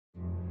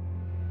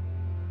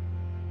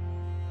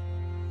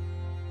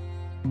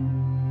Penang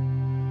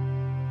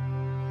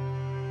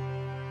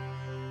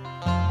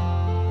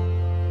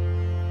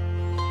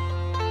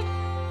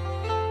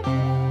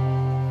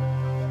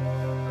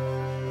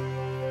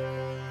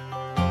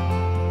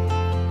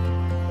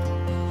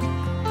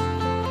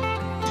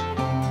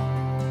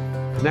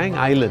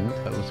Island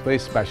was very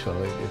special.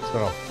 It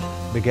sort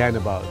of began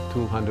about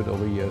 200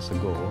 over years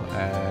ago,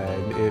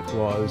 and it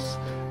was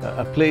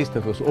a place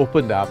that was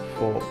opened up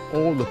for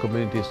all the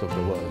communities of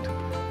the world.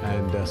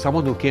 And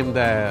someone who came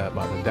there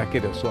about a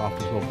decade or so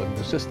after it opened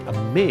was just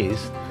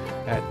amazed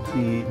at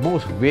the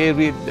most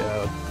varied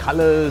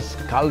colors,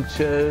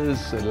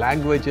 cultures,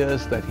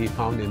 languages that he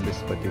found in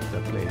this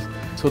particular place.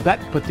 So that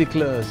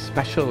particular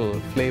special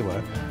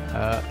flavor,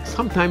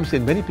 sometimes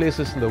in many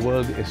places in the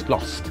world, is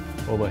lost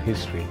over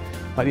history.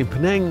 But in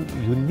Penang,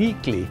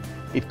 uniquely,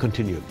 it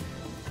continued.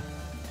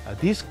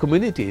 These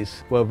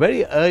communities were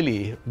very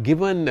early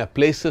given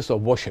places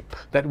of worship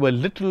that were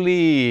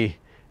literally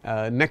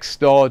next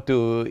door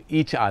to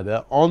each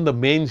other on the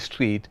main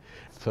street.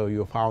 So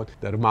you found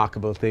the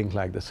remarkable things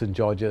like the St.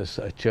 George's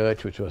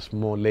Church, which was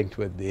more linked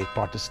with the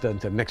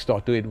Protestants, and next door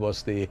to it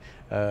was the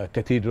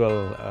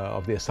Cathedral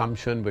of the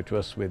Assumption, which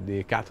was with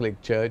the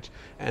Catholic Church.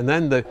 And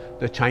then the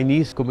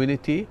Chinese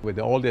community, with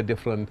all their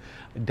different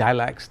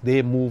dialects,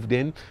 they moved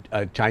in.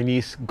 A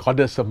Chinese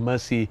Goddess of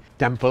Mercy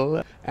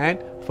temple, and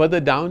further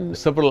down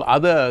several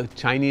other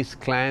Chinese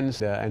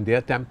clans and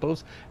their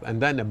temples, and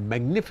then a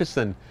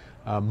magnificent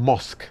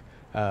mosque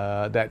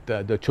that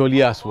the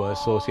Cholias were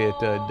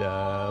associated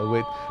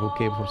with, who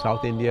came from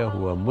South India,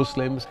 who were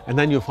Muslims. And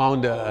then you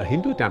found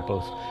Hindu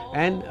temples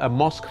and a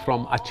mosque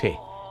from Aceh.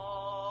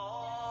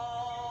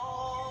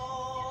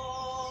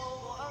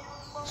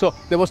 So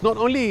there was not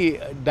only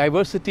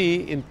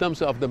diversity in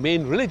terms of the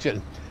main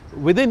religion,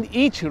 within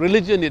each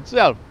religion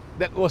itself,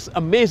 there was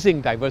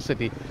amazing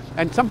diversity.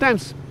 And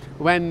sometimes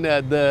when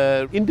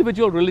the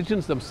individual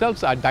religions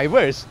themselves are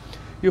diverse,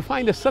 you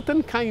find a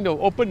certain kind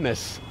of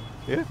openness.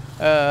 Yeah?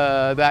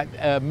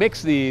 That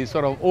makes the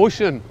sort of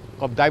ocean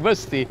of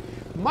diversity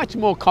much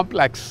more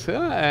complex,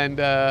 and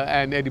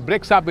it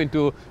breaks up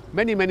into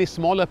many, many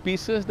smaller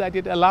pieces that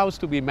it allows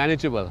to be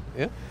manageable.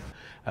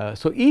 Yeah?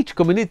 So each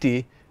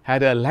community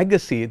had a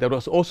legacy that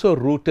was also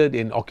rooted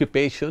in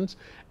occupations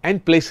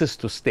and places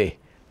to stay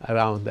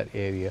around that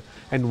area.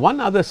 And one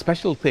other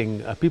special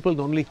thing, people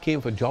not only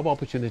came for job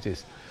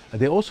opportunities,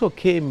 they also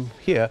came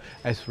here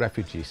as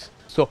refugees.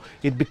 So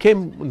it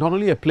became not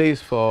only a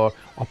place for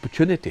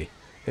opportunity,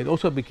 it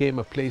also became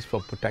a place for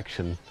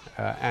protection,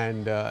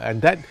 and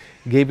that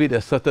gave it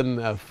a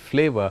certain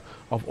flavor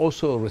of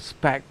also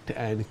respect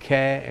and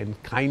care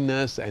and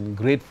kindness and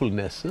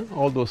gratefulness,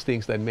 all those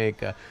things that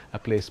make a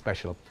place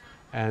special.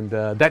 And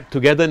that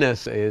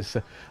togetherness is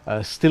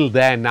still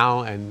there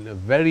now and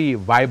very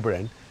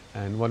vibrant,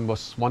 and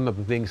was one of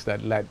the things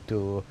that led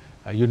to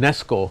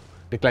UNESCO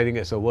declaring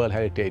it as a World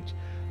Heritage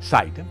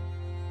Site.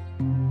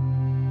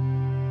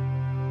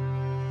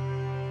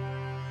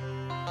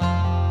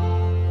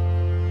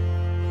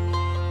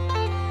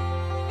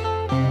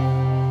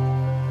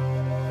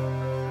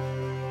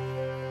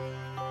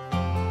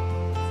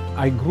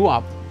 I grew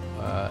up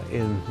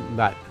in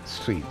that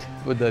street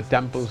with the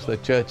temples, the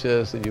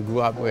churches, and you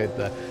grew up with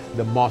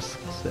the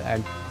mosques,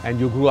 and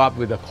you grew up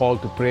with the call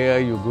to prayer,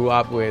 you grew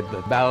up with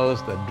the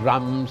bells, the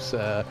drums,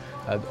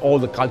 all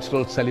the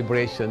cultural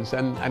celebrations,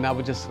 and I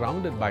was just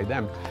surrounded by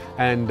them.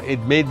 And it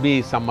made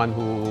me someone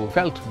who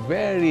felt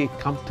very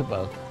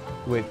comfortable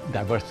with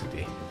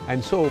diversity.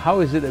 And so how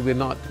is it that we're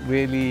not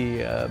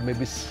really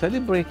maybe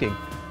celebrating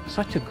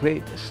such a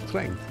great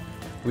strength?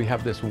 We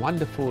have this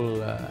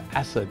wonderful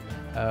asset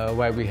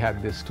where we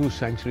have these 2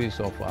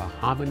 centuries of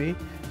harmony,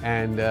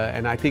 and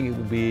I think it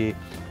would be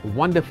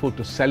wonderful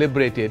to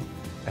celebrate it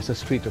as a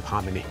street of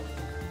harmony.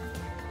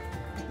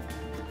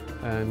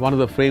 And one of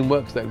the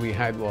frameworks that we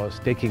had was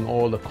taking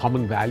all the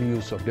common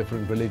values of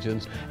different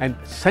religions, and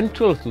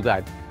central to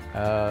that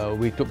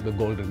we took the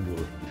golden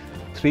rule: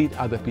 treat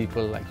other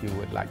people like you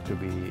would like to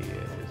be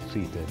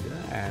treated.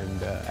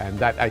 And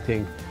that, I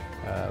think,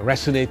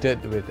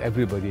 resonated with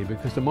everybody,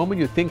 because the moment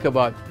you think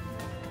about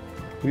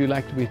would you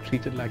like to be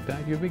treated like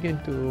that, you begin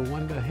to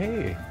wonder,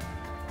 hey,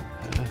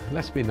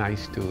 let's be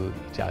nice to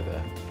each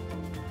other.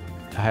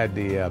 I had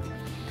the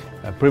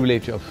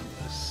privilege of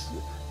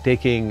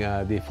taking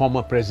the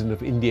former President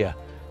of India,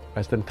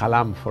 President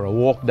Kalam, for a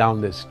walk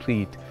down the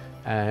street,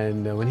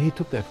 and when he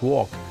took that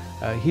walk,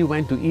 he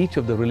went to each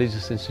of the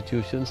religious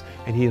institutions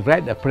and he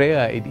read a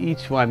prayer in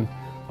each one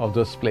of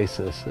those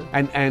places.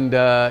 And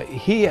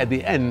he, at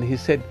the end, he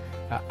said,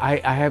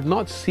 I have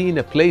not seen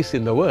a place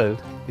in the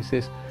world, he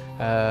says,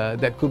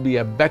 that could be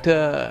a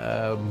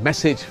better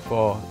message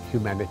for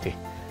humanity.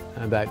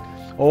 And that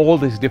all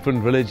these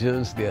different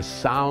religions, their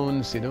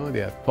sounds,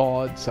 their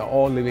thoughts are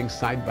all living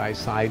side by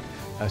side,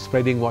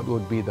 spreading what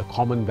would be the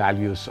common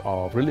values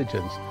of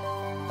religions.